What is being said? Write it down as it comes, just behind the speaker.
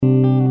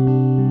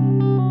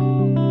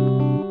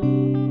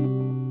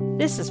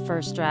This is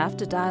First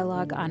Draft, a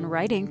dialogue on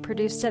writing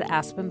produced at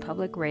Aspen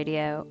Public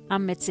Radio.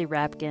 I'm Mitzi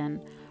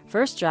Rabkin.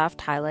 First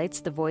Draft highlights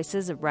the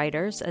voices of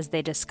writers as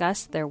they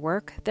discuss their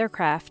work, their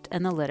craft,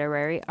 and the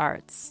literary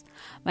arts.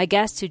 My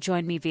guest who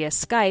joined me via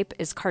Skype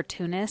is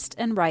cartoonist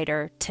and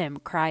writer Tim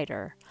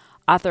Kreider,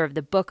 author of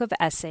the book of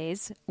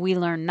essays, We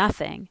Learn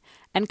Nothing,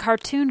 and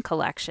cartoon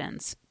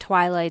collections,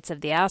 Twilights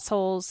of the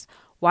Assholes,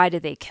 Why Do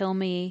They Kill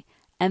Me,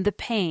 and The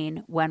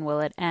Pain, When Will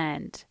It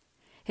End?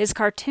 His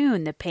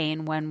cartoon, The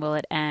Pain, When Will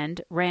It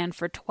End, ran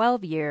for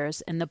 12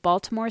 years in the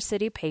Baltimore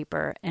City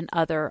paper and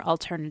other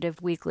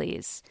alternative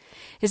weeklies.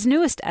 His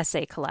newest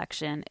essay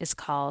collection is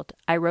called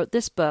I Wrote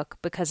This Book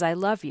Because I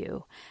Love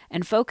You,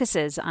 and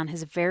focuses on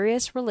his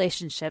various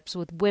relationships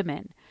with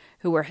women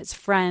who were his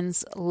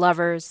friends,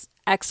 lovers,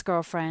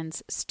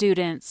 ex-girlfriends,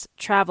 students,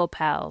 travel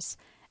pals,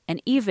 and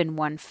even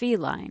one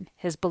feline,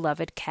 his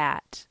beloved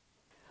cat.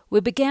 We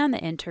began the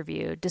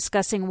interview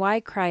discussing why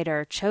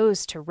Kreider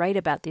chose to write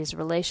about these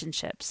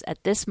relationships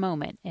at this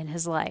moment in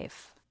his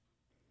life.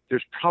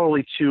 There's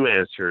probably two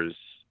answers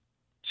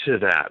to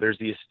that. There's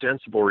the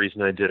ostensible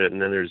reason I did it,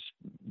 and then there's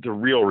the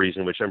real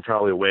reason, which I'm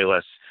probably way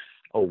less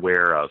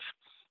aware of.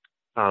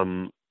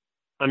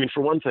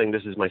 For one thing,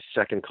 this is my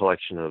second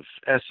collection of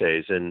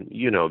essays, and,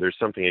 there's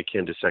something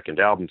akin to second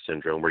album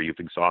syndrome where you've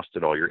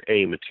exhausted all your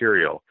A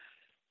material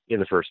in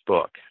the first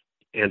book.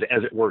 And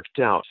as it worked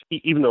out,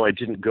 even though I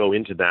didn't go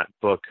into that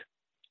book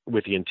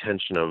with the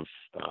intention of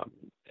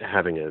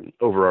having an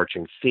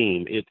overarching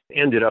theme, it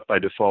ended up by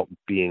default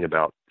being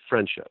about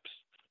friendships.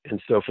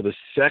 And so for the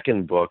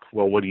second book,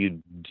 well, what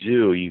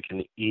do? You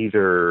can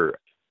either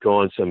go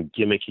on some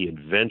gimmicky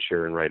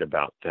adventure and write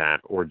about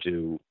that, or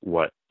do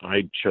what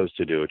I chose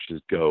to do, which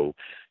is go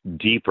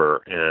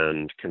deeper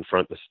and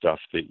confront the stuff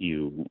that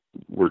you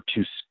were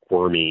too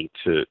squirmy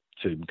to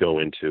go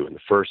into in the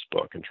first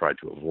book and tried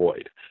to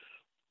avoid.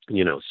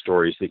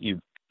 Stories that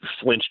you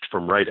flinched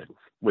from writing,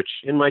 which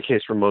in my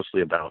case were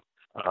mostly about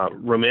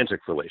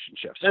romantic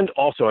relationships. And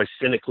also I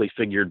cynically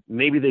figured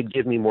maybe they'd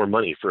give me more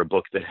money for a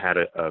book that had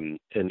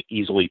an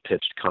easily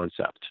pitched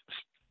concept.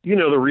 The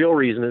real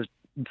reason is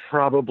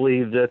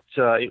probably that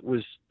it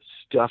was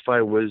stuff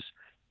I was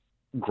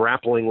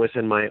grappling with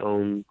in my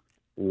own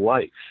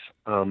life.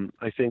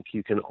 I think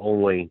you can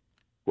only,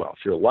 if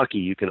you're lucky,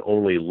 you can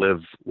only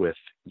live with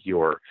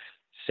your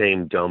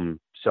same dumb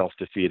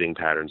self-defeating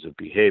patterns of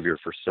behavior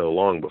for so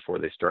long before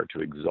they start to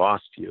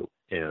exhaust you,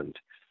 and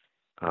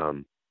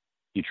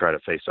you try to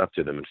face up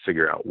to them and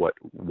figure out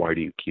why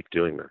do you keep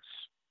doing this?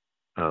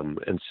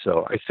 And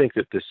so I think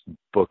that this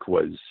book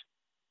was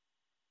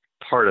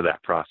part of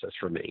that process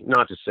for me.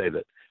 Not to say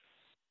that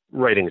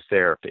writing is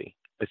therapy.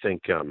 I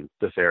think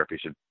the therapy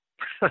should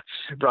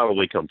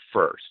probably come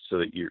first, so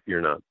that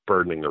you're not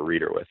burdening the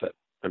reader with it.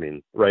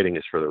 Writing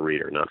is for the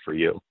reader, not for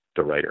you,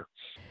 the writer.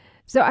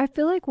 So I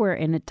feel like we're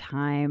in a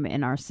time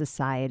in our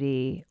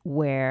society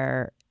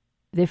where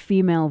the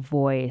female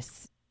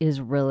voice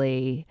is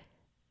really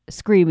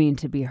screaming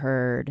to be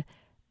heard.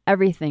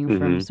 Everything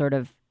from sort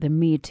of the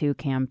Me Too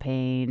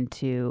campaign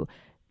to,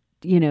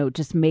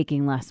 just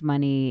making less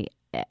money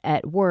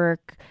at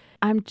work.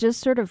 I'm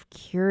just sort of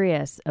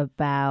curious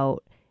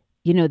about,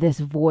 this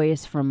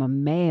voice from a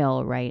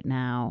male right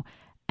now.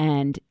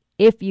 And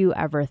if you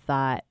ever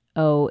thought,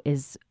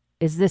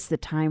 is this the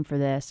time for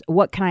this?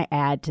 What can I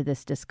add to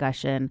this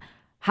discussion?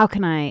 How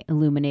can I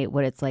illuminate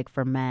what it's like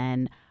for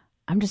men?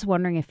 I'm just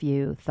wondering if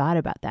you thought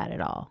about that at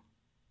all.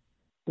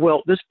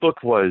 Well, this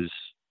book was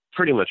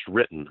pretty much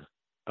written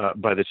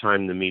by the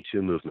time the Me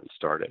Too movement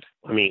started.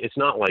 It's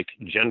not like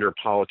gender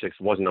politics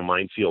wasn't a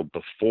minefield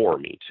before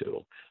Me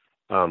Too.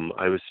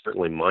 I was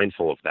certainly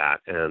mindful of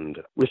that. And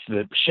with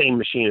the shame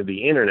machine of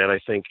the internet, I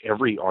think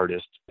every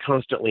artist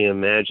constantly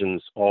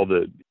imagines all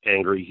the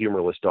angry,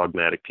 humorless,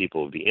 dogmatic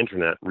people of the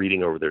internet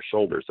reading over their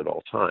shoulders at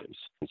all times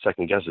and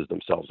second guesses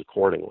themselves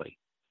accordingly.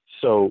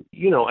 So,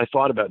 I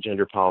thought about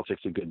gender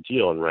politics a good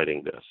deal in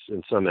writing this,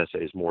 in some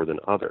essays more than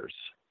others.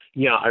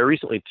 Yeah, I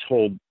recently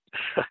told,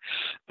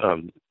 I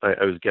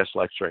was guest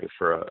lecturing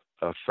for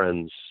a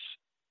friend's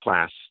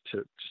class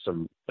to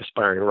some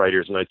aspiring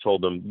writers, and I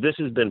told them this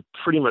has been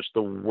pretty much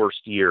the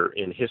worst year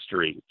in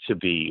history to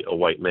be a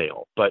white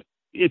male, but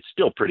it's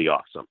still pretty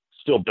awesome,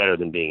 still better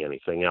than being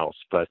anything else.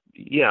 But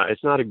yeah,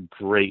 it's not a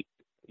great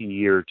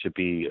year to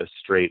be a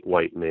straight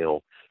white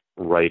male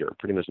writer.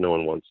 Pretty much no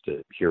one wants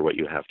to hear what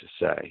you have to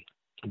say.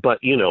 But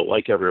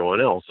like everyone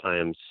else, I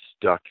am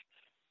stuck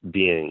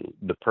being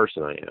the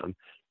person I am,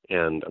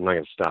 and I'm not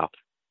going to stop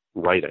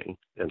writing.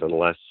 And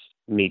unless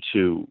Me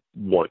Too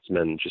wants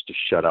men just to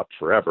shut up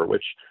forever,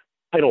 which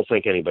I don't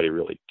think anybody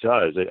really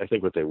does. I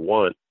think what they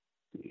want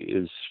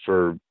is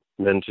for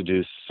men to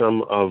do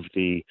some of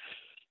the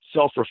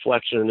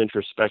self-reflection and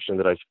introspection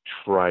that I've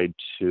tried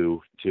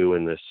to do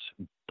in this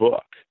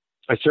book.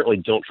 I certainly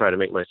don't try to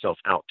make myself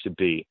out to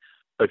be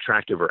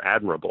attractive or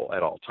admirable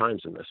at all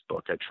times in this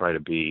book. I try to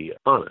be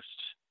honest,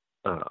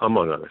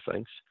 among other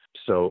things.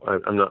 So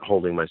I'm not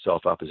holding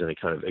myself up as any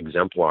kind of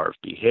exemplar of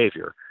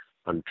behavior.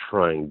 I'm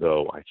trying,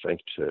 though, I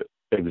think, to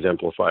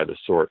exemplify the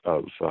sort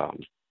of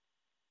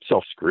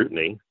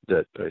self-scrutiny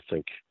that I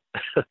think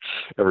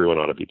everyone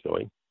ought to be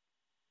doing.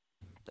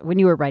 When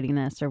you were writing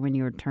this or when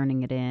you were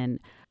turning it in,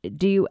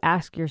 do you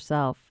ask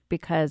yourself,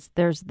 because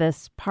there's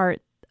this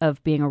part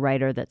of being a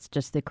writer that's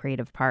just the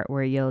creative part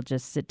where you'll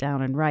just sit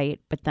down and write,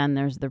 but then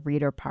there's the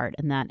reader part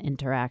and that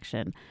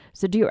interaction.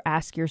 So do you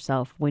ask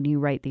yourself when you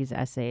write these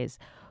essays,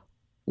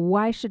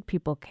 why should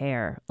people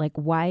care? Like,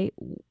 why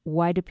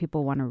do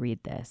people want to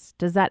read this?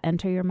 Does that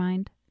enter your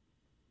mind?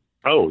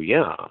 Oh,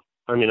 yeah.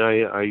 I mean,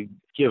 I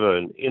give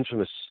an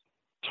infamous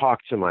talk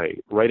to my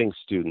writing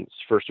students,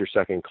 first or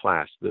second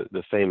class,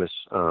 the famous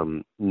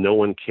no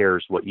one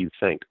cares what you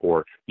think,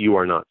 or you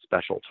are not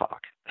special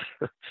talk.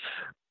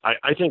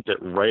 I think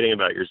that writing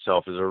about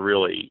yourself is a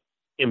really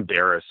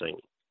embarrassing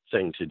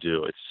thing to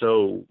do. It's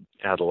so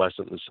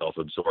adolescent and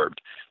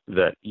self-absorbed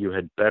that you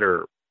had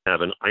better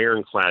have an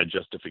ironclad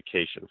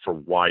justification for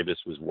why this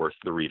was worth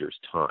the reader's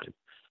time.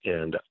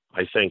 And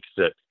I think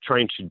that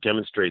trying to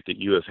demonstrate that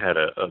you have had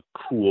a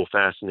cool,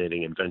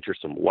 fascinating,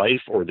 adventuresome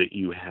life, or that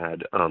you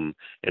had an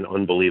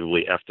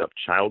unbelievably effed up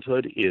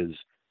childhood, is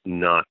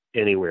not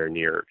anywhere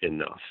near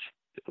enough.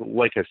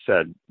 Like I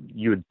said,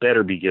 you had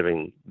better be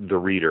giving the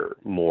reader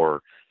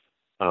more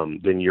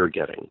than you're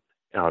getting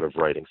out of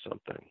writing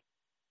something.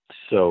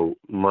 So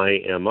my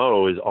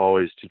MO is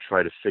always to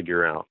try to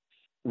figure out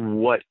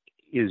what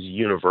is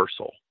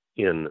universal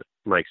in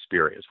my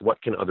experience.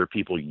 What can other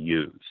people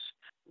use?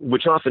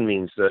 Which often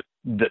means that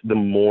the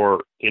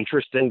more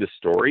interesting the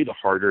story, the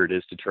harder it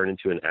is to turn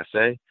into an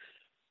essay.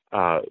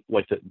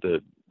 Like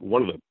the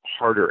one of the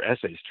harder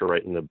essays to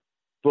write in the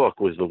book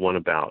was the one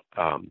about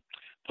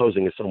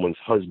posing as someone's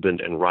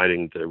husband and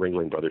riding the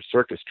Ringling Brothers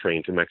circus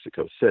train to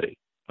Mexico City.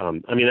 I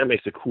mean, that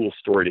makes a cool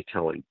story to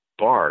tell in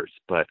bars,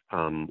 but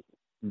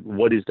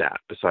what is that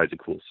besides a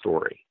cool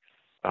story?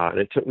 And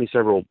it took me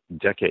several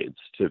decades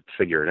to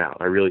figure it out.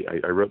 I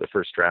wrote the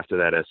first draft of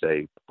that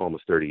essay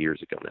almost 30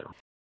 years ago now.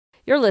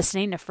 You're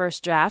listening to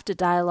First Draft, a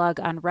dialogue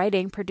on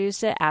writing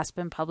produced at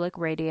Aspen Public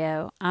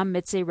Radio. I'm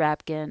Mitzi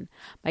Rapkin.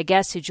 My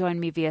guest who joined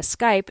me via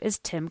Skype is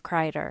Tim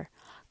Kreider,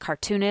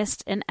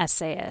 cartoonist and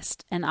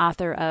essayist, and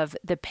author of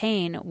The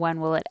Pain, When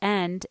Will It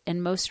End?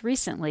 And most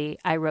recently,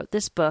 I wrote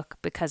this book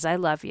because I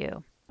love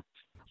you.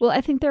 Well,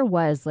 I think there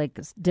was like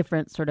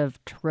different sort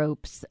of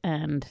tropes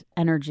and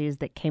energies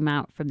that came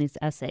out from these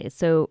essays.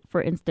 So,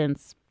 for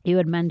instance, you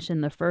had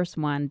mentioned the first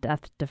one,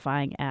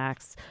 Death-Defying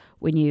Acts,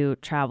 when you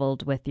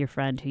traveled with your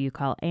friend who you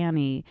call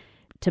Annie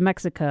to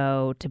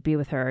Mexico to be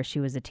with her. She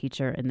was a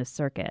teacher in the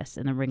circus,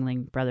 in the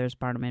Ringling Brothers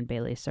Barnum and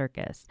Bailey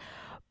Circus.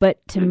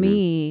 But to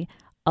me,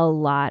 a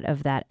lot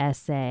of that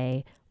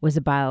essay was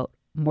about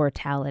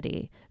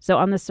mortality. So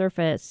on the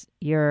surface,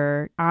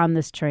 you're on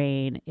this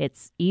train.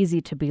 It's easy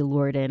to be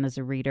lured in as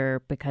a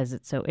reader because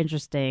it's so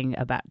interesting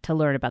to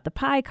learn about the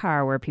pie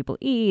car where people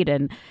eat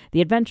and the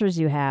adventures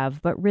you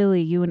have. But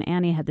really, you and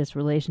Annie had this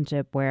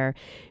relationship where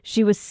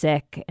she was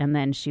sick and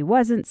then she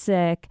wasn't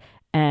sick,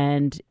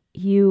 and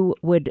you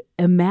would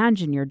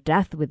imagine your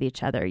death with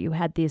each other. You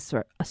had these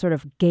sort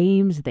of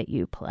games that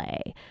you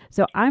play.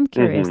 So I'm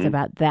curious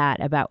about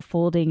that, about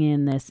folding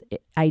in this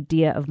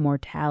idea of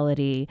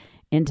mortality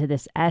into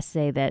this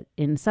essay that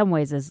in some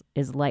ways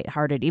is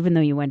lighthearted, even though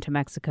you went to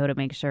Mexico to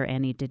make sure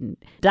Annie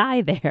didn't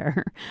die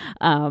there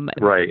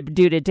right,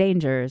 due to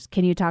dangers.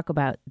 Can you talk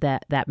about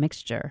that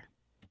mixture?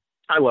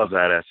 I love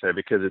that essay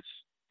because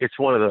it's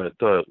one of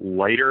the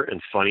lighter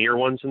and funnier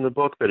ones in the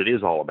book, but it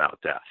is all about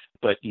death.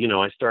 But, you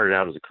know, I started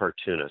out as a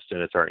cartoonist,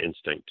 and it's our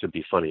instinct to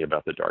be funny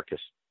about the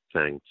darkest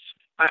things.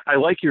 I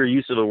like your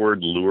use of the word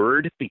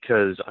lured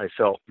because I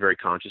felt very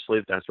consciously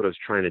that that's what I was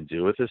trying to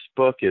do with this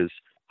book is,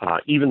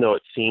 even though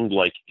it seemed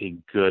like a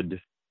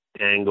good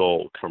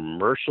angle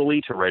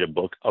commercially to write a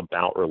book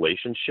about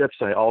relationships,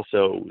 I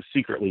also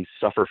secretly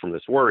suffer from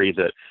this worry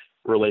that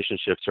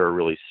relationships are a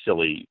really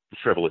silly,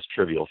 frivolous,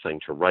 trivial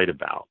thing to write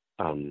about,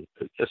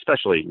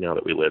 especially now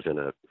that we live in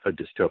a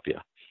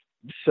dystopia.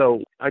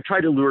 So I try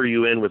to lure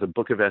you in with a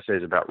book of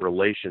essays about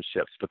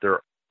relationships, but they're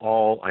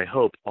all, I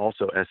hope,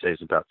 also essays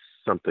about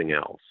something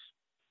else.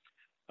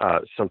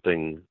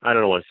 Something, I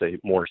don't want to say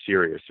more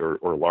serious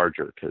or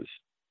larger, because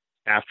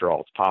after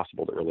all, it's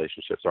possible that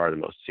relationships are the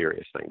most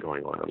serious thing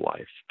going on in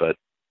life, but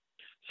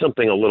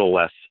something a little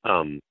less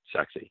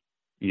sexy,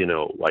 you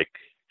know, like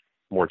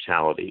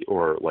mortality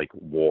or like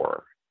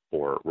war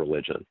or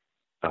religion.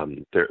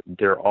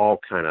 They're all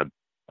kind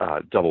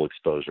of double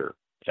exposure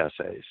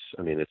essays.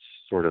 I mean, it's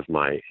sort of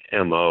my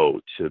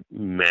MO to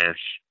mash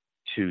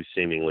two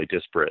seemingly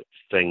disparate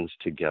things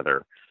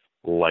together,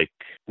 like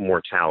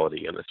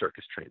mortality in the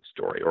circus train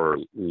story, or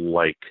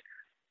like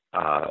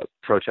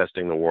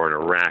protesting the war in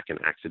Iraq and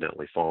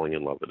accidentally falling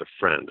in love with a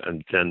friend,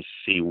 and then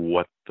see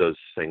what those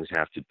things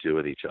have to do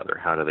with each other.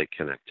 How do they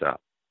connect up?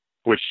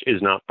 Which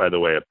is not, by the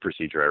way, a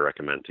procedure I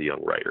recommend to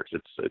young writers.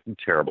 It's a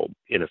terrible,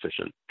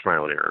 inefficient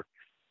trial and error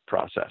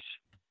process.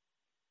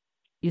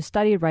 You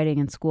studied writing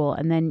in school,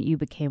 and then you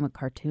became a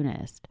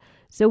cartoonist.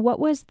 So what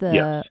was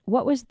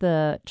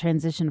the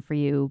transition for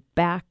you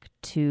back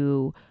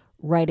to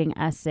writing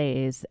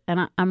essays?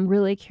 And I'm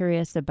really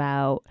curious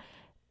about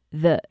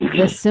the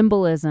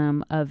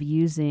symbolism of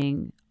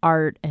using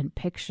art and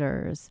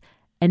pictures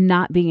and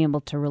not being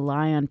able to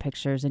rely on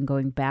pictures and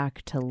going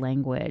back to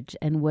language.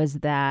 And was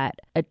that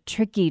a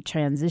tricky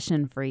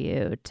transition for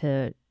you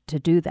to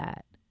do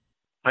that?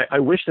 I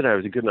wish that I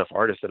was a good enough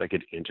artist that I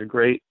could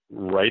integrate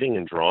writing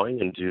and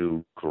drawing and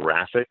do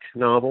graphic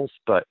novels,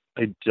 but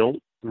I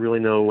don't really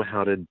know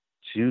how to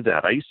do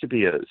that. I used to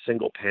be a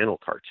single panel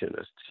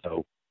cartoonist,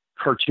 so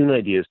cartoon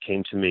ideas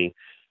came to me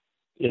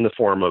in the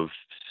form of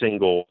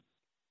single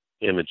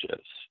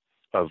images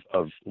of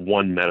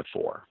one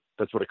metaphor.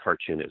 That's what a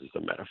cartoon is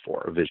a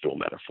metaphor, a visual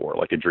metaphor,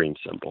 like a dream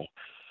symbol.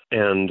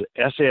 And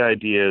essay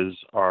ideas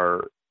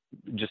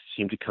just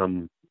seem to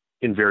come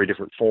in very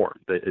different form.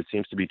 It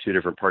seems to be two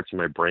different parts of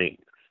my brain.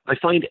 I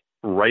find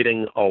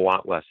writing a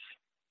lot less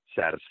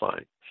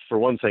satisfying. For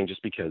one thing,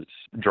 just because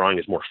drawing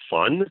is more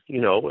fun.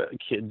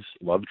 Kids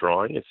love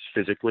drawing. It's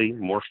physically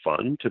more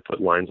fun to put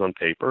lines on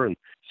paper and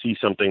see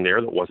something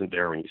there that wasn't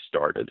there when you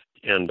started.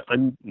 And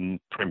I'm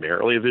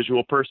primarily a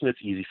visual person. It's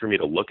easy for me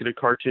to look at a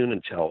cartoon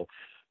and tell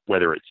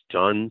whether it's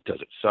done, does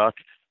it suck?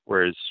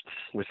 Whereas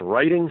with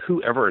writing,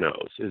 whoever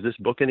knows? Is this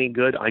book any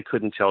good? I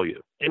couldn't tell you.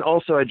 And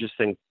also, I just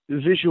think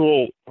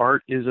visual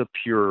art is a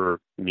pure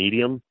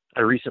medium.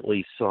 I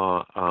recently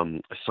saw a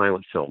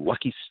silent film,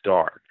 Lucky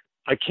Star.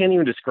 I can't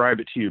even describe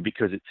it to you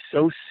because it's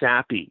so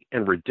sappy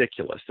and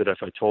ridiculous that if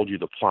I told you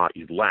the plot,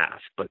 you'd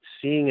laugh. But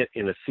seeing it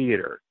in a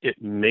theater,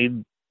 it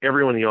made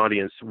everyone in the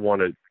audience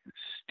want to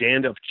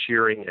stand up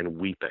cheering and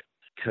weeping,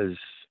 because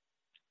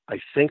I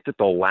think that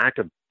the lack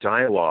of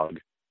dialogue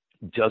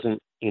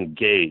doesn't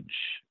engage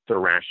the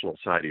rational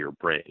side of your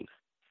brain.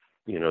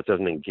 It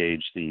doesn't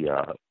engage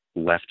the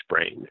left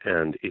brain,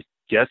 and it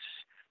gets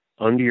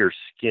under your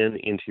skin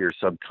into your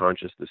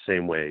subconscious the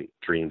same way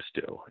dreams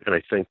do. And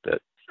I think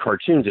that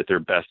cartoons at their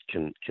best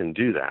can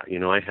do that.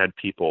 I had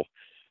people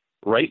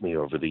write me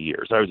over the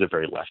years. I was a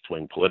very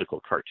left-wing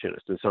political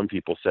cartoonist, and some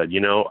people said,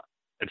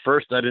 at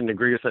first I didn't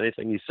agree with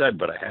anything you said,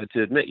 but I had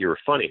to admit you were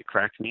funny. It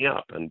cracked me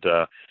up, and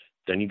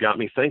then you got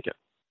me thinking.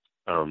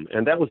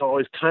 And that was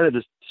always kind of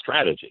the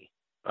strategy.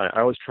 I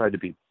always tried to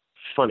be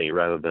funny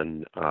rather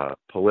than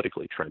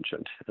politically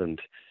trenchant. And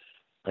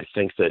I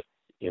think that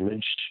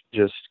image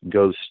just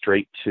goes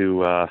straight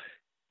to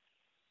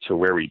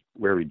where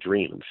we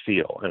dream and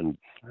feel. And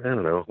I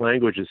don't know,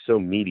 language is so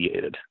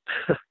mediated.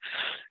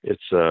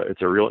 It's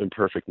a real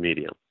imperfect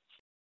medium.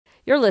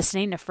 You're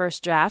listening to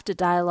First Draft, a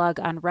dialogue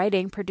on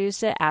writing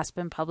produced at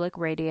Aspen Public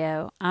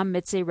Radio. I'm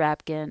Mitzi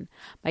Rapkin.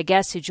 My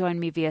guest who joined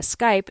me via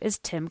Skype is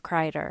Tim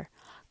Kreider,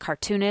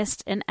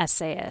 cartoonist and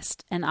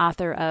essayist, and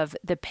author of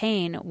The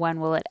Pain, When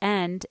Will It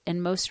End?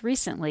 And most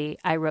recently,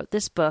 I wrote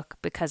this book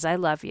because I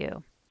love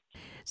you.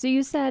 So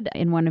you said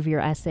in one of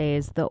your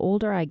essays, the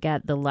older I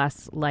get, the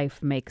less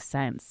life makes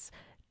sense.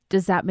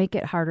 Does that make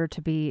it harder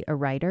to be a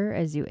writer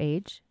as you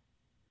age?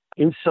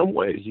 In some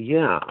ways,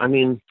 yeah. I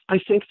mean, I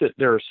think that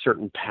there are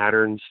certain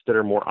patterns that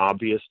are more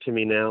obvious to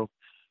me now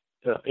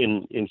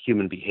in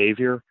human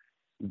behavior,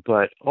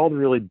 but all the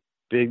really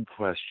big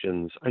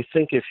questions, I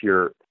think if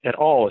you're at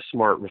all a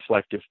smart,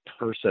 reflective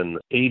person,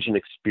 age and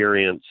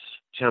experience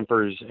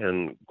tempers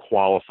and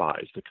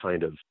qualifies the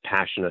kind of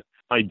passionate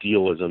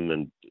idealism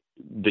and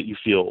that you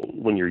feel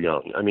when you're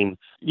young. I mean,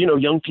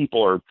 young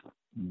people are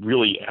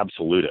really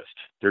absolutist.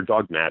 They're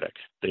dogmatic.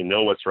 They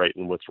know what's right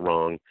and what's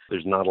wrong.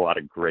 There's not a lot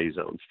of gray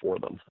zones for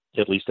them.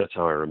 At least that's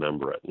how I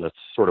remember it. And that's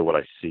sort of what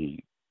I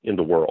see in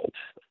the world.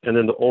 And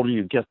then the older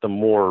you get, the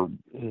more,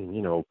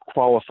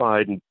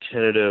 qualified and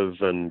tentative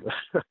and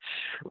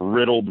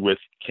riddled with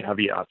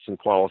caveats and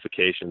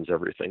qualifications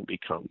everything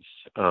becomes.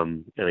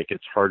 And it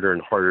gets harder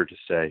and harder to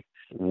say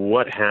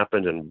what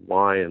happened and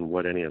why and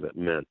what any of it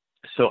meant.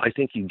 So I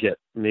think you get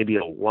maybe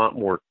a lot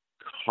more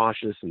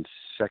cautious and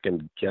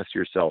second guess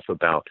yourself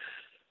about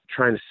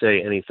trying to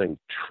say anything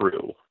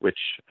true, which,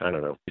 I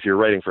don't know, if you're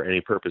writing for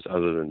any purpose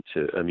other than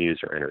to amuse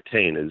or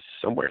entertain, is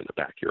somewhere in the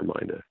back of your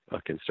mind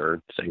a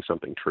concern, saying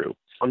something true.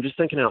 I'm just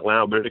thinking out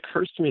loud, but it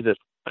occurs to me that,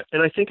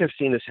 and I think I've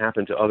seen this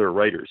happen to other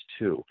writers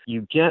too,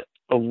 you get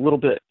a little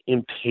bit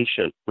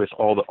impatient with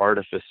all the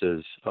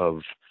artifices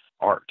of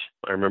art.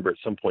 I remember at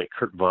some point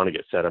Kurt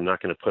Vonnegut said, I'm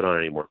not going to put on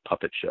any more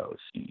puppet shows.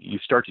 You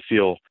start to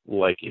feel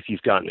like if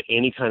you've gotten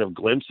any kind of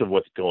glimpse of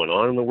what's going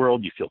on in the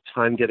world, you feel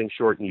time getting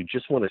short and you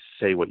just want to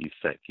say what you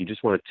think. You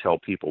just want to tell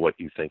people what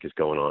you think is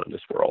going on in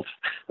this world,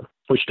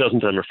 which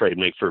doesn't, I'm afraid,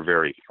 make for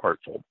very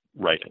artful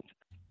writing.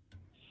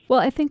 Well,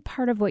 I think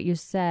part of what you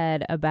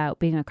said about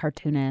being a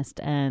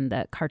cartoonist and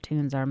that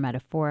cartoons are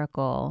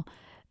metaphorical,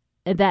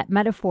 that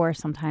metaphor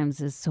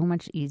sometimes is so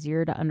much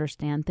easier to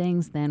understand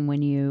things than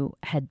when you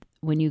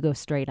go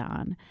straight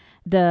on.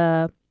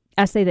 The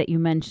essay that you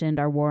mentioned,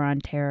 Our War on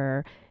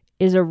Terror,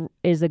 is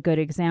a good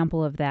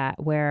example of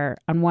that, where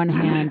on one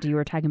hand you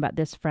were talking about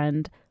this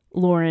friend,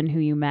 Lauren,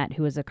 who you met,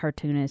 who was a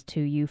cartoonist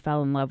who you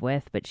fell in love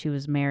with, but she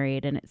was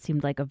married, and it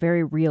seemed like a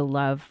very real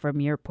love from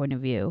your point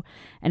of view.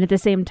 And at the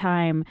same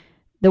time,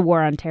 the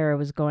War on Terror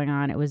was going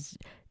on. It was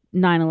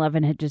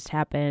 9/11 had just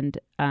happened.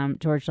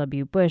 George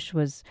W. Bush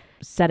was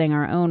setting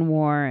our own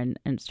war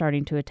and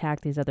starting to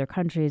attack these other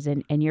countries.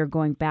 And you're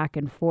going back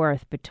and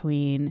forth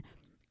between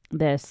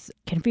this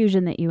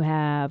confusion that you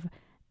have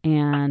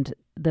and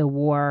the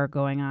war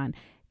going on.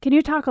 Can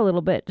you talk a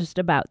little bit just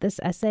about this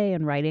essay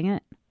and writing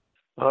it?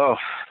 Oh,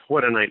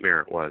 what a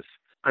nightmare it was.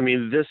 I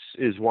mean, this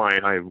is why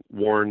I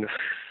warn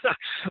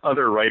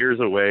other writers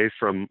away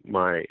from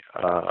my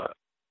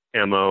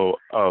MO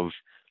of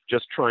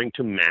just trying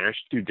to mash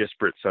two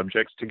disparate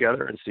subjects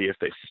together and see if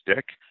they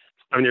stick.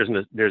 I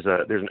mean, there's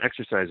an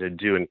exercise I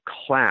do in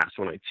class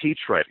when I teach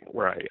writing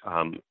where I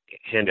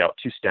hand out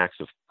two stacks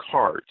of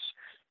cards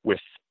with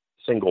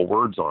single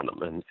words on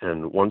them,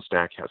 and one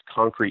stack has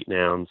concrete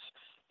nouns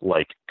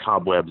like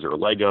cobwebs or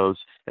Legos,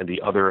 and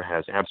the other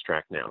has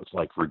abstract nouns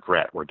like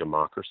regret or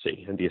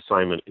democracy. And the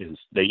assignment is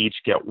they each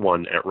get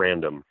one at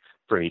random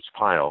for each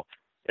pile,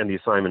 and the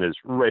assignment is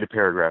write a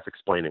paragraph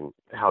explaining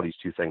how these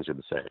two things are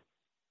the same,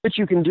 which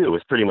you can do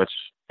with pretty much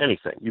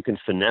anything. You can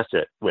finesse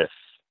it with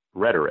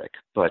rhetoric,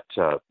 but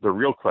the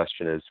real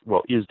question is,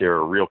 well, is there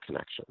a real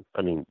connection?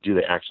 I mean, do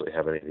they actually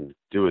have anything to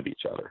do with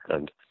each other?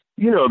 And,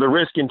 the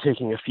risk in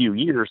taking a few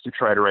years to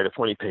try to write a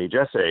 20-page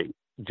essay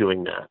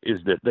doing that is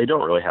that they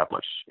don't really have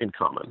much in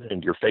common,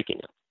 and you're faking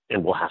it,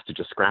 and we'll have to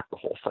just scrap the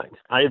whole thing.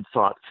 I had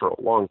thought for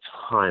a long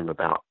time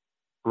about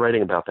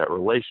writing about that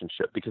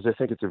relationship because I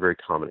think it's a very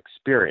common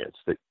experience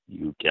that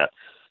you get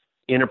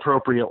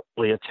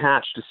inappropriately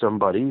attached to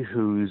somebody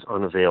who's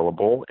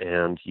unavailable,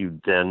 and you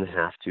then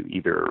have to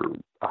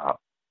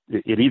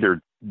it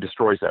either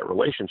destroys that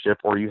relationship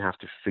or you have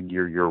to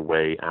figure your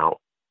way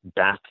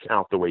back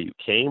out the way you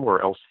came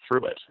or else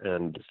through it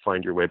and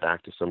find your way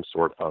back to some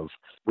sort of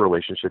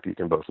relationship you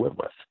can both live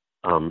with.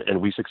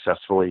 And we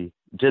successfully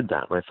did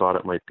that. And I thought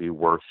it might be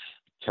worth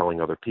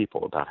telling other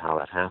people about how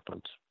that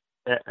happened.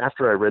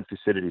 After I read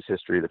Thucydides'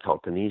 history of the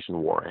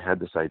Peloponnesian War, I had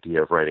this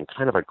idea of writing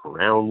kind of a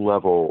ground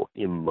level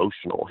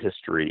emotional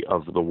history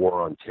of the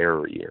War on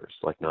Terror years,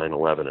 like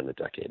 9/11 and the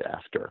decade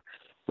after,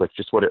 like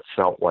just what it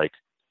felt like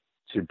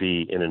to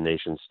be in a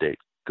nation state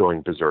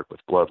going berserk with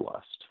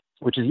bloodlust,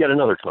 which is yet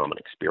another common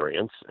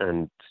experience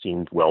and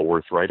seemed well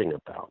worth writing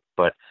about.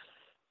 But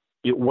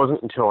it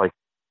wasn't until I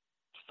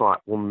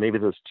thought, well, maybe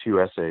those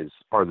two essays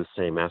are the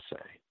same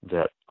essay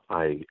that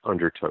I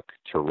undertook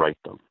to write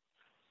them.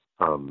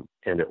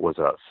 And it was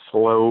a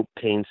slow,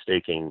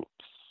 painstaking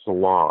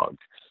slog.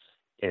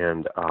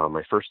 And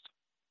my first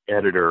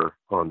editor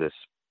on this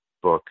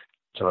book,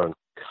 John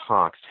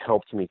Cox,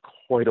 helped me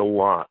quite a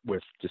lot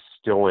with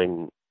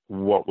distilling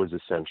what was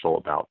essential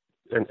about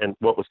and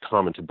what was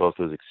common to both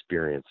those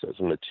experiences.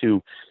 And the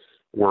two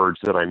words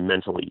that I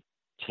mentally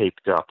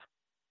taped up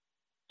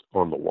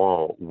on the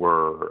wall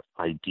were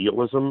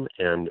idealism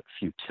and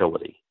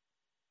futility.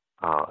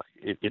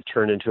 It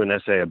turned into an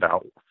essay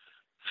about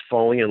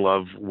falling in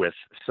love with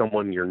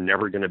someone you're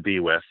never going to be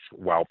with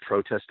while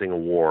protesting a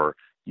war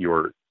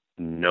you're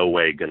no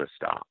way going to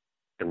stop.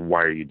 And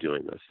why are you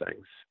doing those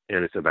things?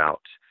 And it's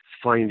about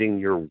finding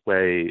your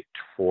way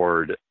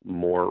toward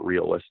more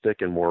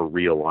realistic and more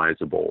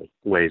realizable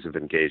ways of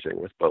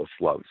engaging with both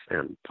love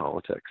and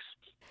politics.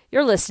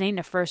 You're listening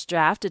to First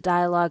Draft, a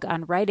dialogue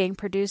on writing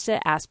produced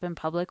at Aspen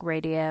Public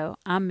Radio.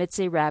 I'm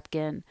Mitzi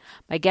Rapkin.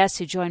 My guest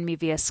who joined me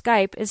via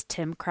Skype is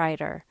Tim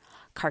Kreider,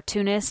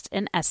 cartoonist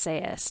and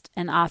essayist,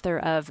 and author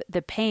of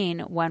The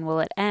Pain, When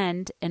Will It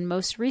End? And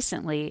most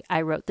recently,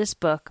 I wrote this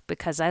book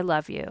because I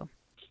love you.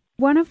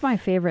 One of my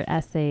favorite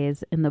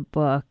essays in the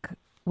book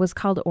was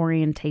called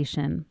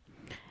Orientation.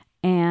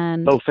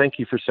 And thank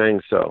you for saying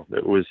so.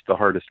 It was the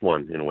hardest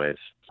one in ways.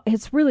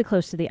 It's really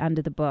close to the end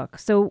of the book.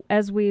 So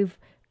as we've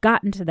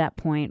gotten to that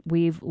point,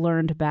 we've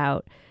learned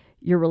about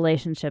your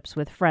relationships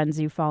with friends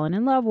you've fallen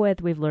in love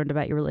with. We've learned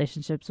about your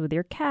relationships with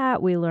your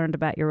cat. We learned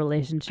about your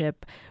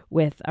relationship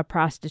with a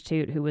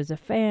prostitute who was a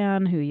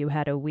fan, who you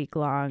had a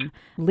week-long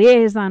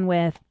liaison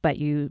with, but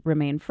you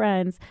remain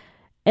friends.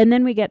 And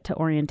then we get to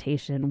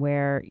orientation,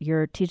 where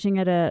you're teaching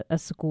at a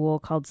school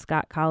called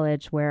Scott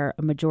College, where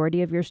a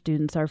majority of your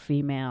students are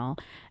female,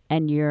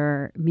 and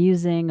you're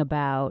musing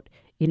about,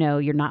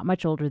 you're not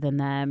much older than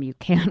them. You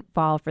can't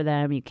fall for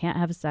them. You can't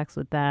have sex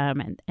with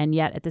them. And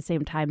yet at the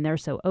same time, they're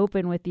so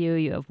open with you.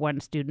 You have one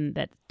student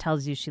that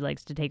tells you she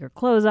likes to take her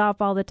clothes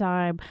off all the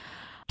time.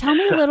 Tell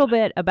me a little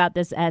bit about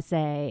this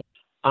essay.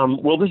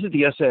 Well, this is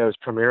the essay I was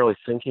primarily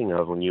thinking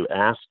of when you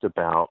asked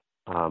about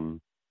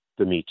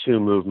the Me Too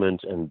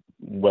movement and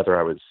whether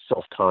I was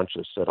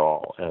self-conscious at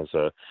all as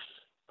a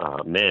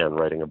man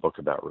writing a book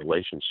about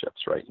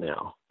relationships right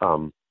now.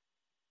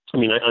 I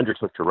mean, I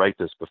undertook to write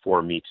this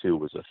before Me Too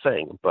was a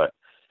thing, but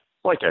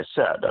like I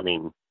said, I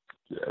mean,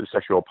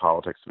 sexual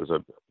politics was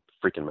a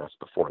freaking mess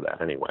before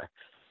that anyway.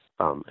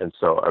 And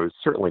so I was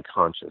certainly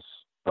conscious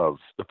of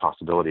the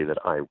possibility that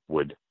I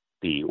would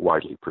be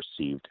widely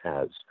perceived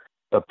as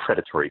a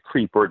predatory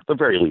creep, or at the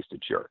very least a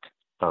jerk.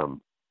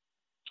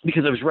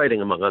 Because I was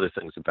writing, among other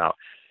things, about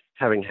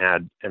having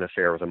had an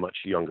affair with a much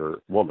younger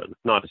woman,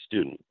 not a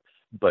student,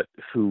 but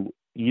who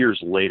years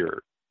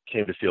later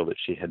came to feel that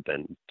she had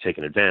been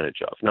taken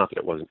advantage of. Not that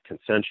it wasn't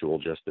consensual,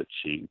 just that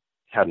she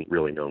hadn't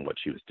really known what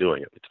she was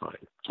doing at the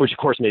time, which of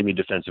course made me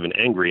defensive and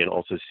angry, and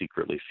also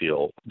secretly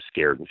feel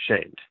scared and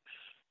shamed.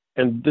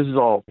 And this is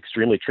all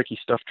extremely tricky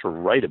stuff to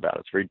write about.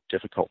 It's very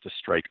difficult to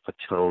strike a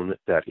tone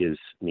that is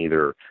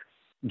neither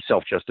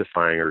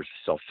self-justifying or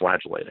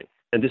self-flagellating.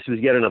 And this was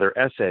yet another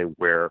essay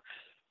where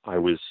I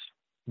was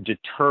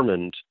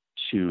determined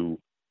to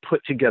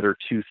put together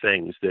two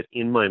things that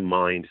in my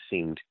mind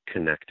seemed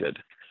connected,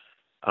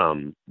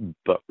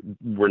 but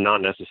were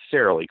not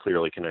necessarily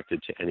clearly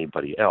connected to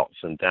anybody else.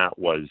 And that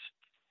was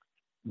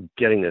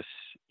getting this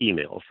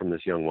email from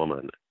this young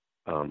woman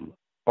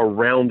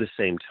around the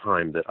same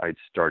time that I'd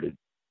started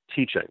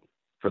teaching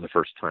for the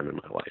first time in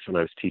my life. And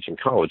I was teaching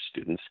college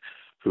students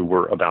who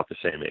were about the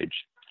same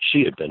age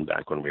she had been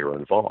back when we were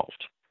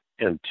involved.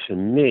 And to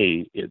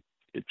me, it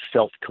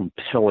felt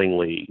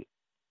compellingly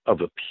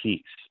of a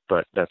piece,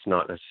 but that's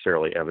not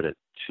necessarily evident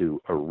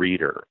to a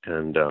reader.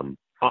 And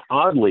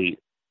oddly,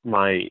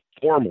 my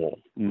formal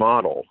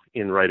model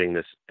in writing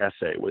this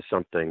essay was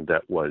something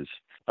that was,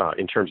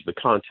 in terms of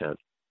the content,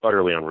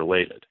 utterly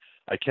unrelated.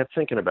 I kept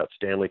thinking about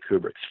Stanley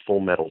Kubrick's Full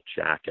Metal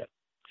Jacket,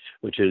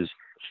 which is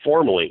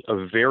formally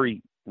a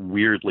very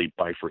weirdly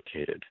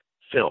bifurcated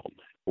film.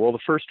 Well, the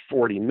first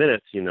 40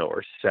 minutes,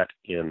 are set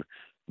in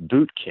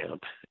boot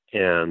camp,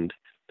 and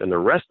then the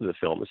rest of the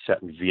film is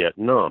set in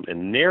Vietnam.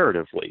 And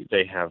narratively,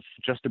 they have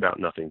just about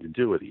nothing to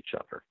do with each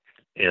other.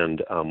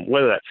 And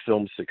whether that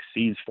film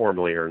succeeds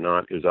formally or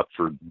not is up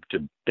for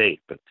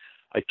debate. But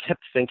I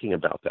kept thinking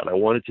about that. I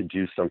wanted to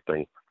do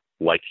something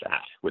like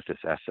that with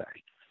this essay.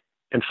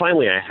 And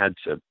finally, I had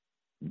to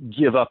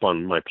give up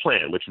on my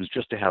plan, which was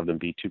just to have them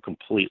be two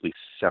completely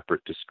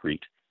separate,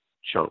 discrete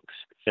chunks.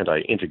 And I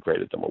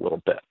integrated them a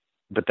little bit.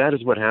 But that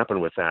is what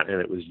happened with that.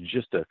 And it was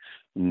just a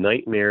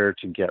nightmare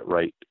to get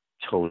right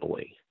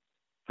tonally,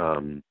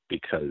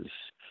 because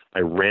I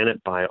ran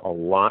it by a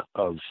lot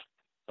of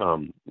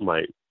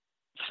my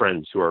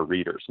friends who are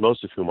readers,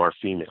 most of whom are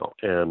female.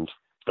 And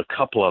a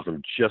couple of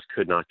them just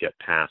could not get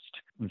past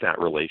that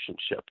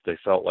relationship. They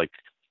felt like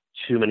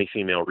too many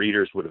female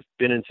readers would have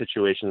been in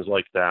situations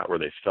like that where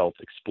they felt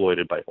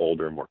exploited by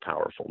older, more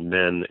powerful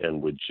men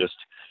and would just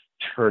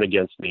turn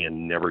against me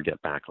and never get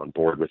back on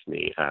board with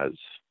me as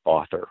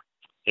author.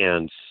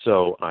 And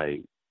so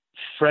I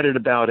fretted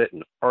about it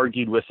and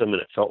argued with them,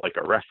 and it felt like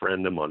a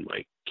referendum on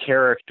my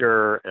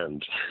character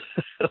and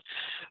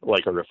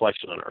like a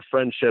reflection on our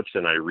friendships.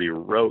 And I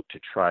rewrote to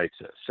try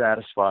to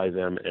satisfy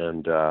them.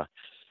 And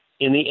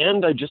in the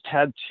end, I just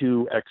had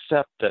to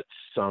accept that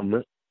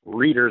some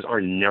readers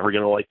are never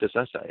going to like this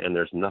essay, and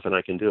there's nothing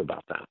I can do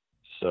about that.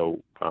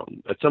 So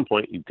at some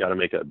point, you've got to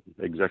make an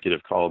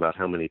executive call about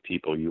how many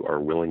people you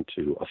are willing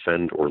to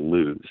offend or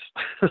lose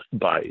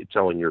by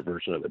telling your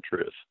version of the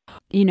truth.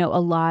 A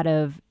lot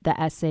of the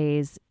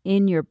essays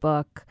in your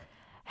book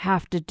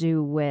have to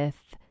do with,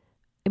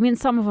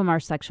 some of them are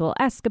sexual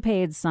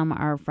escapades, some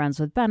are friends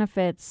with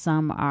benefits,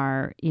 some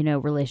are,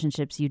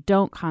 relationships you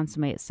don't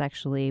consummate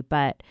sexually,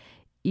 but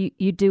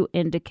you do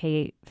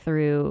indicate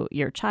through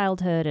your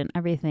childhood and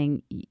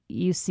everything,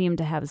 you seem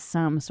to have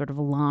some sort of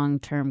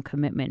long-term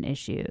commitment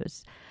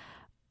issues.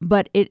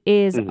 But it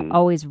is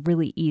always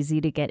really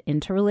easy to get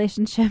into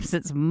relationships.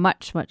 It's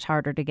much, much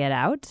harder to get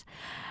out.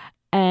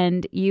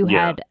 And you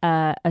had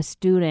a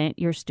student,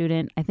 your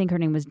student, I think her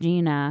name was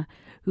Gina,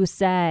 who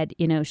said,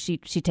 she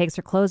takes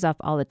her clothes off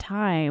all the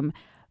time.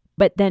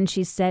 But then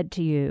she said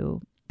to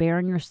you,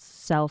 bearing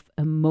yourself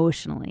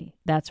emotionally,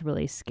 that's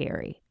really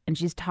scary. And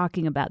she's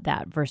talking about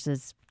that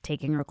versus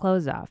taking her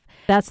clothes off.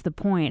 That's the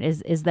point,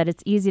 is that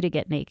it's easy to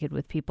get naked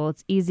with people.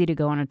 It's easy to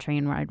go on a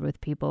train ride with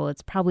people.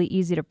 It's probably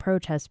easy to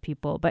protest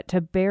people. But to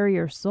bare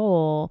your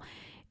soul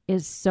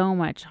is so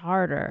much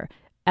harder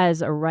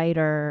as a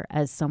writer,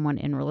 as someone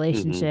in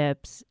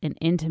relationships, in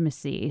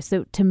intimacy.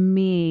 So to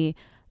me,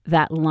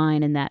 that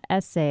line in that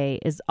essay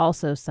is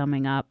also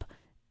summing up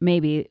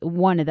maybe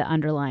one of the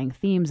underlying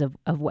themes of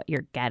what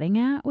you're getting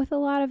at with a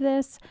lot of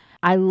this.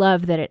 I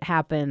love that it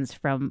happens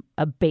from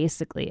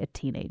basically a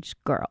teenage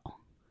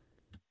girl.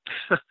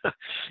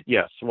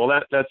 Yes. Well,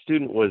 that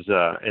student was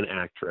an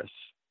actress,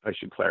 I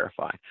should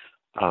clarify.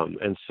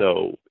 And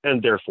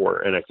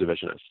therefore an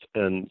exhibitionist.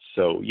 And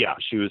so,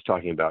 she was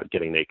talking about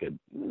getting naked,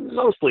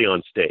 mostly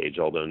on stage,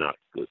 although not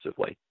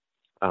exclusively.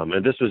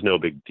 And this was no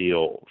big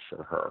deal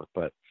for her.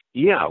 But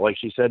like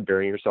she said,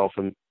 bearing yourself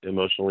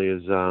emotionally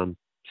is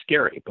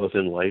scary, both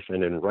in life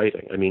and in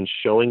writing.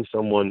 Showing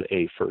someone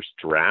a first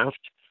draft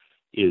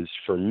is,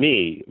 for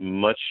me,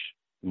 much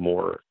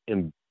more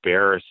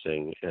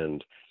embarrassing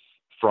and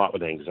fraught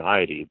with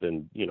anxiety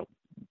than,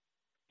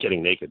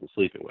 getting naked and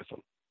sleeping with them.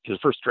 Because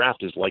the first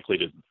draft is likely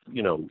to,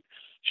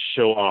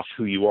 show off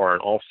who you are in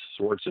all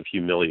sorts of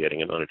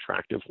humiliating and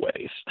unattractive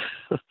ways.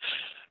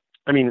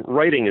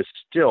 Writing is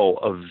still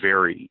a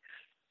very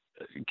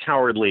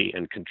cowardly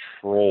and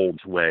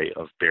controlled way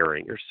of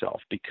bearing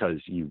yourself,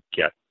 because you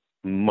get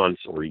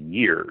months or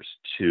years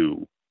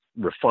to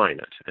refine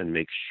it and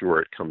make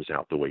sure it comes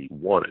out the way you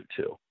want it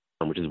to,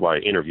 which is why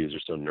interviews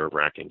are so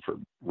nerve-wracking for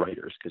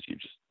writers, because you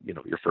just,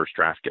 your first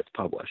draft gets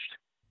published.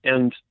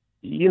 And,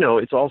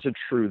 it's also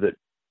true that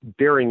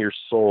bearing your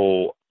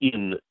soul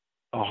in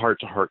a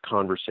heart-to-heart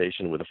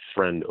conversation with a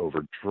friend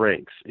over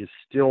drinks is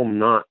still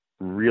not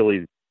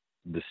really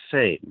the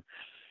same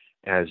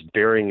as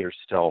burying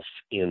yourself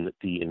in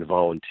the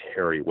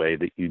involuntary way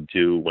that you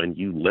do when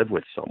you live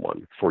with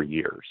someone for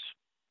years,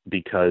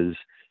 because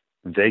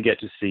they get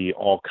to see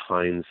all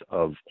kinds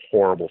of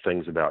horrible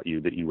things about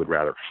you that you would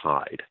rather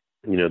hide.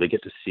 They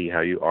get to see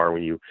how you are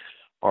when you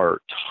are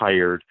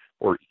tired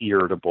or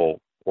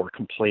irritable or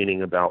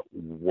complaining about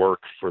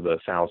work for the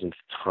 1,000th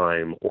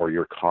time, or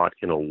you're caught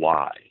in a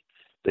lie.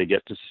 They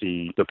get to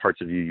see the parts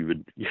of you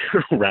would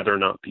rather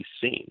not be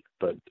seen.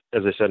 But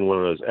as I said in one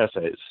of those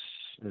essays,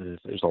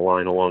 there's a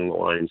line along the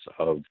lines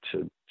of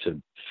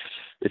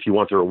if you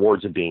want the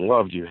rewards of being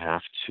loved, you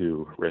have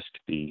to risk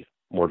the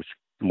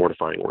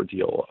mortifying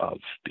ordeal of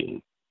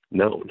being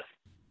known.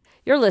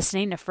 You're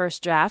listening to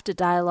First Draft, a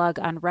dialogue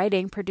on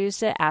writing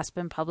produced at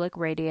Aspen Public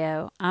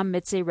Radio. I'm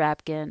Mitzi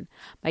Rapkin.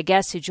 My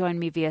guest who joined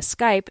me via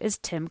Skype is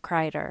Tim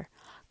Kreider,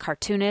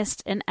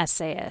 cartoonist and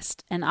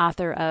essayist, and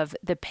author of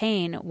The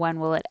Pain, When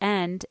Will It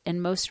End?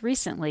 And most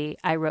recently,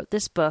 I wrote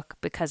this book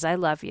because I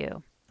love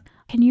you.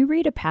 Can you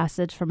read a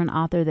passage from an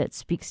author that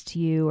speaks to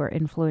you or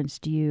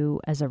influenced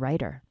you as a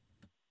writer?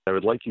 I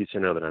would like you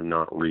to know that I'm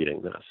not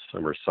reading this.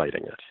 I'm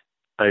reciting it.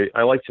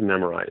 I like to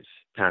memorize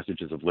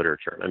passages of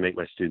literature. I make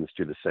my students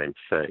do the same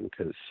thing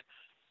because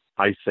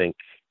I think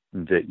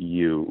that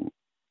you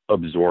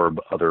absorb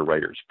other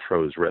writers'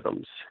 prose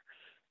rhythms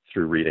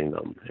through reading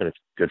them, and it's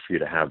good for you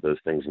to have those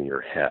things in your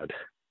head.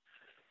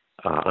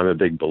 I'm a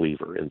big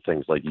believer in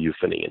things like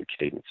euphony and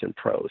cadence in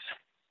prose.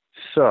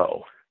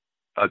 So,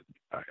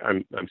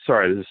 I'm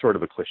sorry, this is sort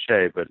of a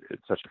cliche, but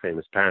it's such a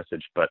famous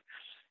passage, but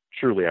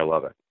truly I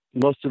love it.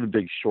 Most of the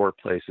big shore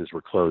places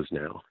were closed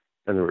now,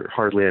 and there were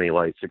hardly any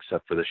lights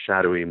except for the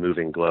shadowy,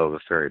 moving glow of a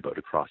ferry boat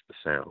across the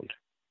sound.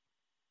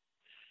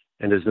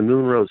 And as the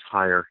moon rose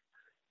higher,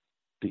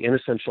 the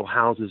inessential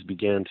houses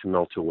began to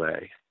melt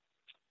away,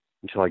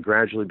 until I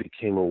gradually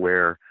became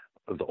aware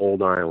of the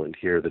old island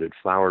here that had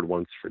flowered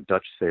once for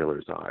Dutch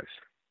sailors' eyes,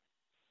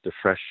 the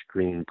fresh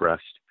green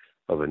breast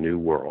of a new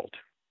world.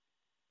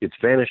 Its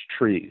vanished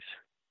trees,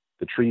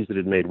 the trees that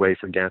had made way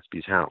for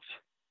Gatsby's house,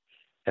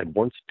 had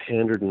once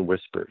pandered in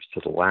whispers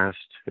to the last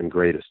and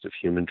greatest of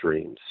human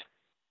dreams.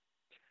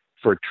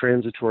 For a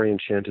transitory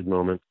enchanted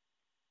moment,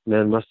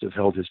 man must have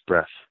held his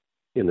breath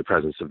in the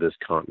presence of this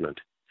continent,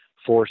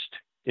 forced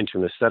into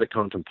an aesthetic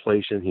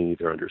contemplation he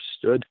neither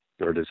understood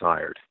nor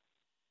desired,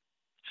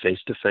 face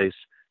to face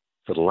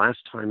for the last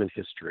time in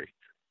history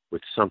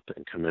with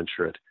something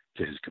commensurate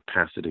to his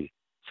capacity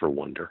for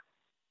wonder.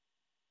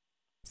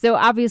 So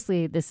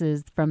obviously this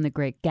is from The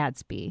Great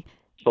Gatsby.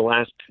 The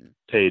last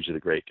page of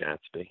The Great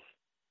Gatsby.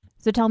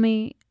 So tell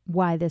me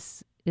why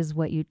this is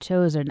what you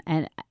chose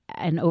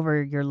and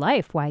over your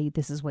life, why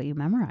this is what you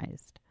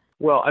memorized.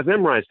 Well, I've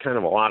memorized kind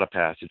of a lot of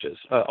passages,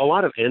 a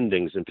lot of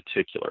endings in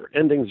particular.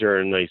 Endings are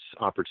a nice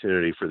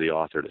opportunity for the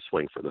author to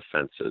swing for the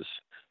fences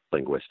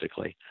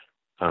linguistically.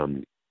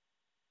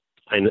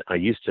 I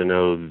used to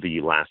know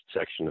the last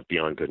section of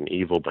Beyond Good and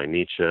Evil by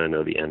Nietzsche. I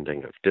know the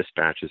ending of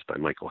Dispatches by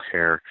Michael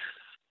Hare.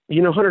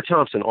 Hunter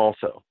Thompson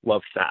also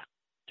loved that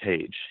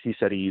page. He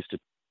said he used to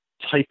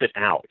type it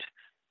out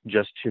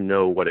just to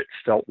know what it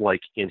felt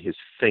like in his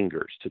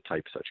fingers to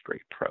type such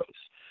great prose.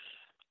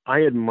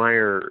 I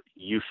admire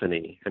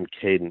euphony and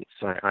cadence.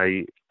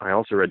 I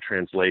also read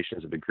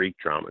translations of the Greek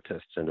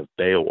dramatists and of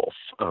Beowulf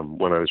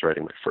when I was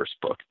writing my first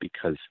book,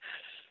 because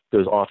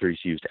those authors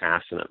used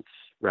assonance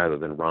rather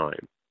than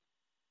rhyme.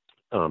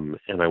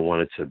 And I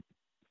wanted to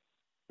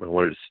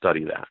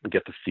study that and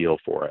get the feel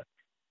for it.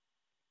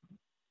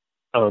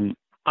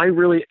 I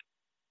really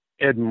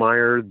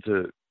admire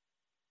the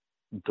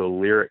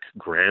lyric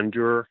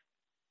grandeur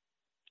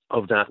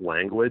of that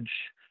language.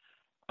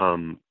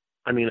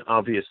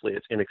 Obviously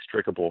it's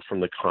inextricable from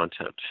the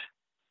content,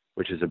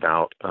 which is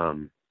about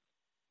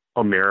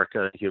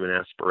America and human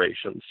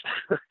aspirations.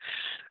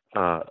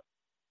 But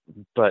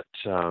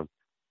I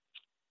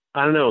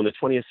don't know, in the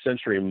 20th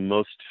century,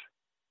 most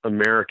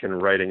American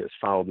writing has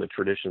followed in the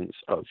traditions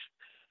of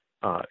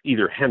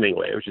either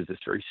Hemingway, which is this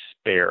very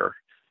spare,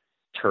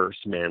 terse,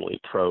 manly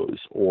prose,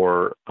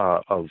 or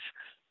of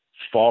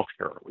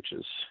Faulkner, which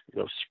is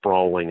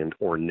sprawling and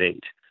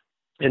ornate,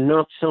 and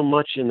not so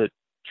much in the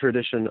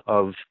tradition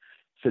of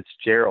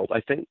Fitzgerald.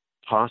 I think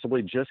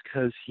possibly just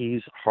because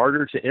he's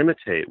harder to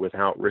imitate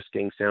without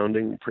risking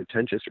sounding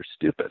pretentious or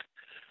stupid.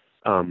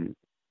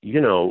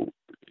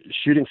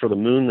 Shooting for the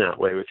moon that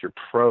way with your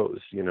prose,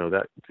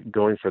 that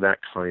going for that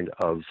kind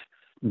of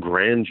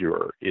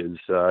grandeur is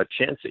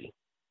chancy.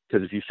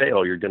 Because if you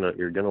fail, you're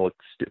gonna look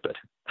stupid.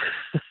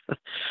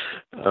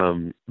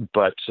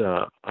 But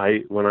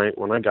when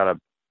I got a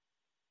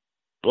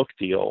book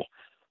deal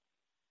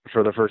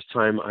for the first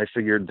time, I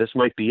figured this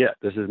might be it.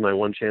 This is my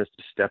one chance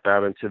to step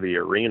out into the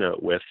arena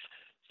with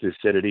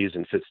Thucydides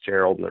and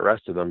Fitzgerald and the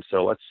rest of them.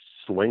 So let's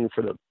swing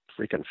for the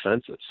freaking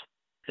fences.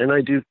 And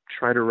I do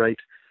try to write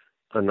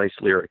a nice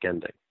lyric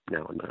ending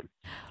now and then.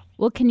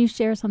 Well, can you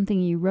share something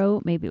you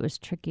wrote? Maybe it was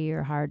tricky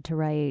or hard to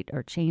write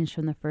or changed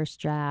from the first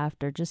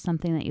draft, or just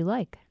something that you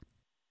like?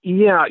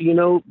 Yeah,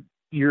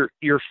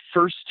 your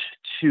first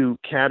two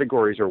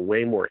categories are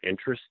way more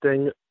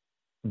interesting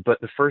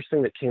But the first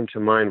thing that came to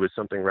mind was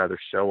something rather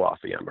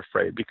show-offy, I'm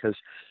afraid, because,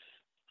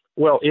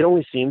 well, it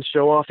only seems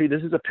show-offy.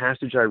 This is a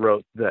passage I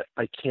wrote that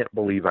I can't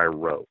believe I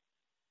wrote.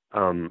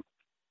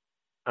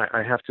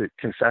 I have to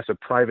confess a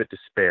private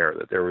despair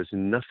that there was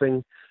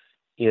nothing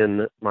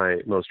in my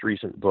most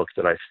recent book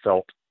that I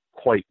felt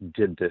quite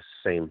did this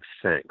same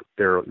thing.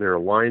 There are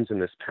lines in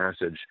this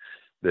passage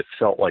that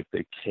felt like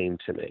they came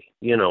to me,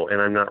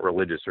 and I'm not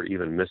religious or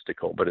even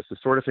mystical, but it's the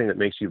sort of thing that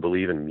makes you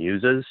believe in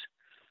muses,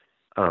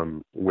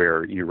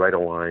 where you write a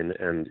line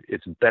and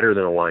it's better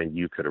than a line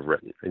you could have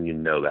written,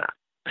 and that.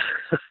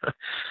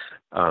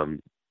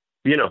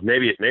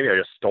 Maybe I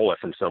just stole it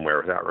from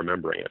somewhere without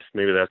remembering it.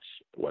 Maybe that's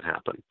what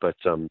happened. But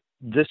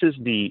this is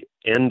the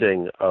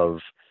ending of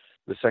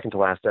the second to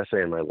last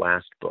essay in my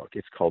last book.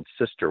 It's called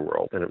Sister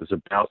World, and it was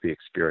about the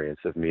experience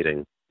of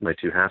meeting my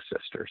two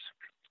half-sisters.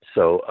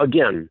 So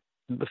again,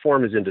 the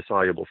form is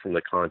indissoluble from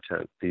the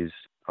content. These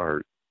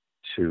are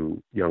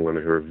two young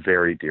women who are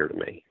very dear to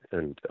me,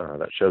 and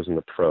that shows in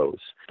the prose.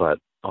 But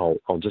I'll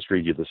just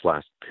read you this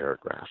last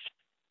paragraph.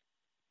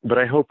 But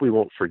I hope we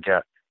won't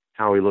forget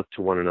how we looked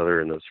to one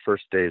another in those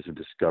first days of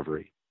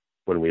discovery,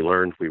 when we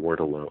learned we weren't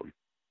alone.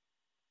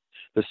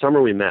 The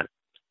summer we met,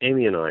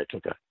 Amy and I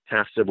took a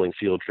half-sibling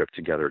field trip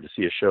together to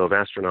see a show of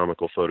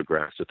astronomical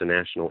photographs at the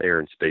National Air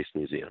and Space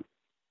Museum.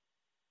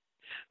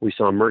 We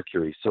saw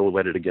Mercury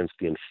silhouetted against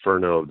the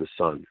inferno of the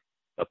sun,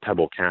 a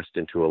pebble cast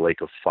into a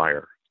lake of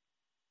fire,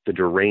 the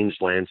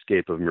deranged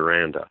landscape of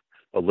Miranda,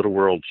 a little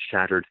world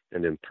shattered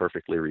and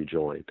imperfectly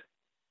rejoined,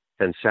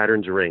 and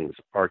Saturn's rings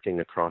arcing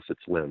across its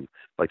limb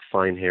like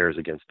fine hairs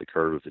against the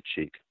curve of the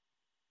cheek.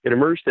 It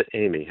emerged that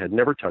Amy had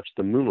never touched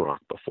the moon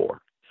rock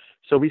before,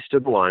 so we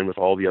stood in line with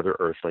all the other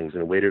Earthlings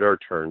and waited our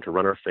turn to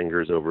run our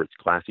fingers over its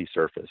glassy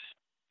surface,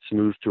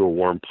 smoothed to a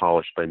warm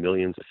polish by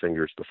millions of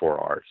fingers before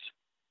ours.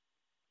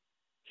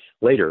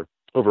 Later,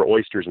 over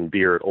oysters and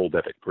beer at Old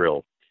Ebbitt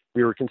Grill,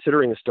 we were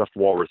considering a stuffed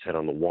walrus head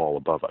on the wall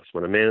above us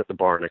when a man at the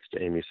bar next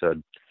to Amy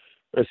said,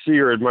 "I see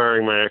you're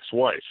admiring my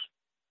ex-wife."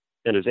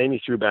 And as Amy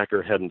threw back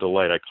her head in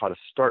delight, I caught a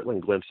startling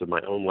glimpse of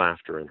my own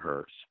laughter in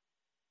hers.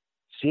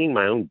 Seeing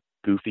my own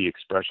goofy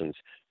expressions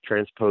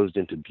transposed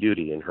into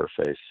beauty in her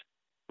face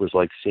was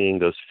like seeing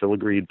those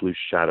filigreed blue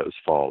shadows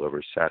fall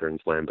over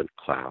Saturn's lambent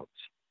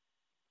clouds.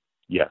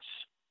 Yes,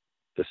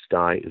 the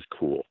sky is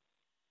cool.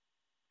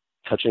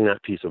 Touching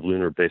that piece of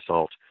lunar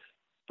basalt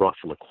brought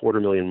from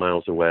 250,000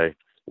 miles away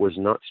was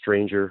not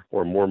stranger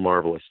or more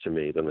marvelous to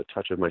me than the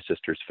touch of my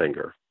sister's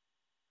finger.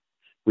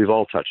 We've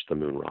all touched the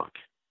moon rock.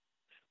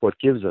 What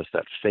gives us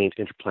that faint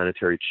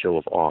interplanetary chill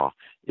of awe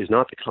is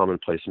not the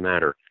commonplace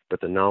matter,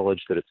 but the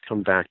knowledge that it's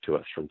come back to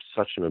us from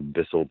such an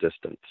abyssal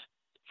distance,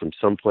 from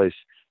some place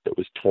that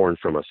was torn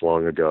from us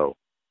long ago,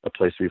 a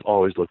place we've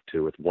always looked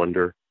to with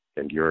wonder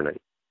and yearning,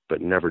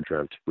 but never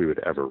dreamt we would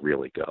ever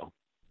really go.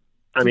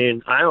 I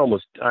mean, I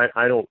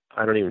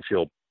don't even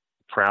feel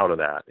proud of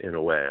that in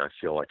a way. I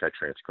feel like I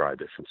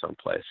transcribed it from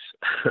someplace.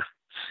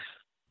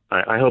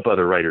 I hope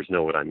other writers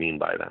know what I mean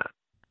by that.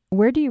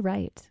 Where do you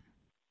write?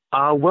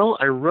 Well,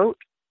 I wrote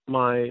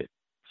my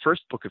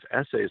first book of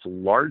essays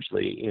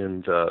largely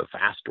in the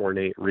vast,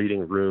 ornate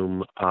reading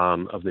room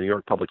of the New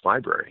York Public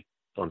Library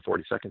on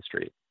 42nd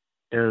Street.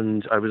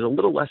 And I was a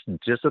little less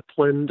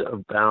disciplined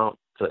about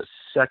the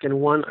second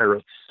one. I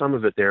wrote some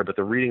of it there, but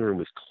the reading room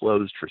was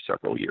closed for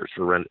several years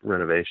for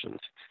renovations.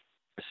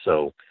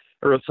 So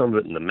I wrote some of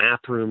it in the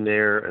map room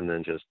there, and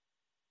then just,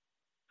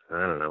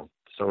 I don't know,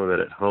 some of it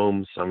at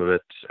home, some of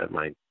it at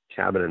my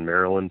cabin in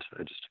Maryland.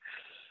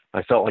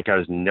 I felt like I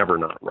was never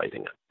not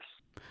writing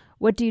it.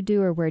 What do you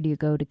do, or where do you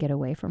go to get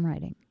away from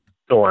writing?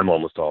 Oh, I'm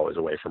almost always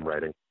away from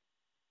writing.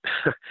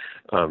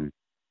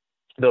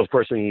 Though, of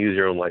course, when you use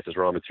your own life as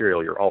raw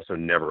material, you're also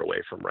never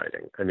away from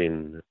writing. I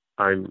mean,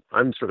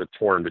 I'm sort of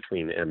torn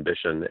between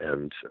ambition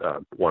and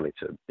wanting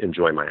to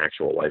enjoy my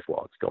actual life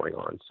while it's going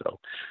on. So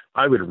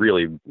I would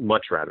really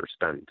much rather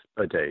spend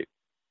a day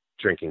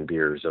drinking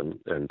beers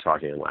and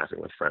talking and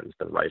laughing with friends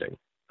than writing,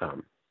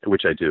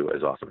 which I do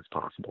as often as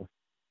possible.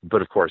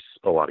 But, of course,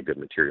 a lot of good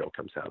material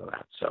comes out of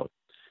that. So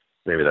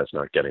maybe that's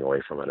not getting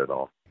away from it at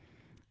all.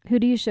 Who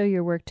do you show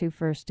your work to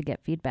first to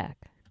get feedback?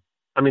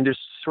 I mean, there's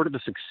sort of a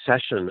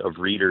succession of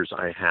readers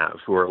I have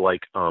who are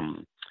like,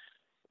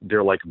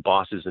 they're like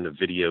bosses in a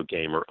video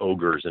game or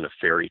ogres in a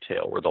fairy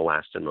tale, where the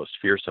last and most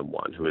fearsome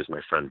one, who is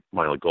my friend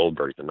Mila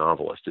Goldberg, the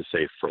novelist, is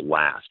saved for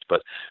last.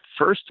 But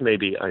first,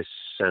 maybe I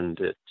send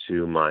it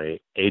to my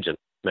agent,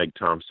 Meg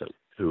Thompson,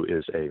 who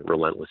is a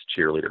relentless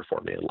cheerleader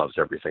for me and loves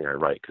everything I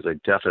write, because I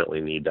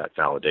definitely need that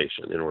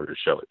validation in order to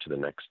show it to the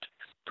next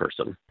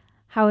person.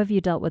 How have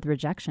you dealt with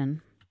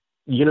rejection?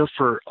 You know,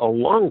 for a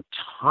long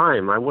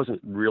time, I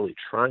wasn't really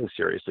trying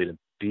seriously to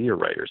be a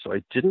writer, so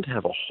I didn't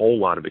have a whole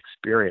lot of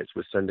experience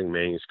with sending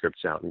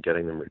manuscripts out and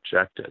getting them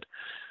rejected.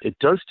 It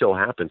does still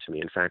happen to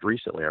me. In fact,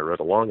 recently I wrote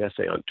a long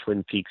essay on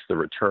Twin Peaks: The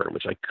Return,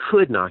 which I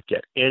could not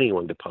get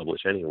anyone to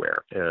publish anywhere.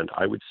 And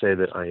I would say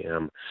that I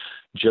am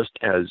just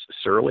as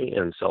surly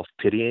and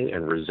self-pitying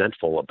and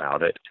resentful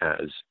about it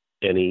as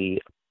any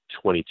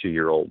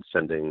 22-year-old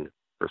sending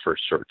her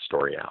first short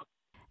story out.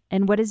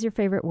 And what is your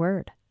favorite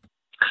word?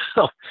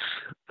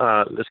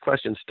 This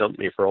question stumped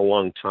me for a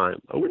long time.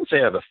 I wouldn't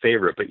say I have a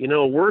favorite, but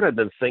a word I've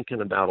been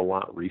thinking about a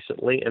lot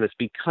recently, and it's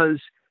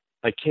because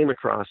I came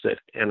across it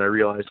and I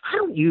realized I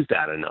don't use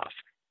that enough,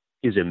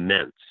 is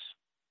immense.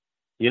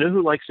 You know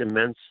who likes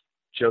immense?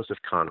 Joseph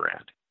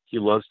Conrad. He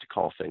loves to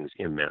call things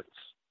immense.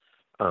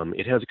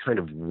 It has a kind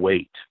of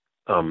weight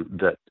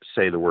that,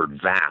 say, the word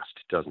vast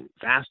doesn't.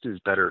 Vast is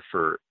better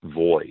for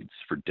voids,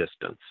 for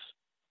distance,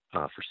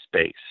 for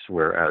space,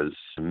 whereas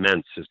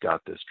immense has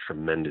got this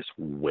tremendous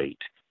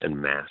weight and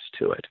mass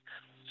to it.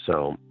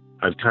 So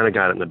I've kind of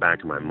got it in the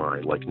back of my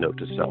mind, like note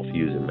to self,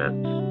 use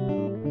immense.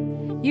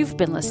 You've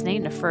been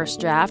listening to First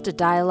Draft, a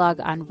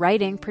dialogue on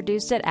writing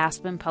produced at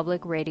Aspen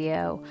Public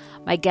Radio.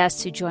 My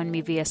guest who joined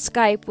me via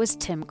Skype was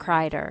Tim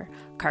Kreider,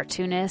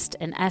 cartoonist,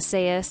 an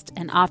essayist,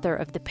 and author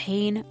of The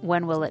Pain,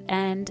 When Will It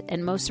End?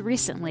 And most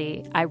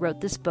recently, I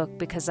Wrote This Book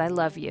Because I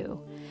Love You.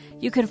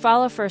 You can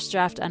follow First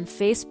Draft on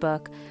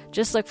Facebook.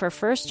 Just look for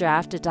First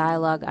Draft, a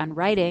dialogue on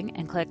writing,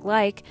 and click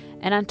like,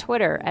 and on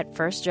Twitter at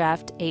First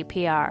Draft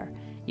APR.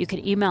 You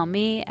can email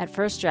me at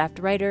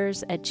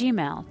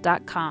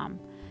firstdraftwriters@gmail.com.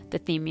 The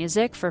theme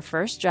music for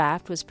First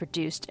Draft was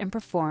produced and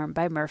performed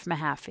by Murph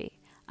Mahaffey.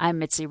 I'm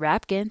Mitzi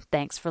Rapkin.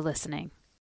 Thanks for listening.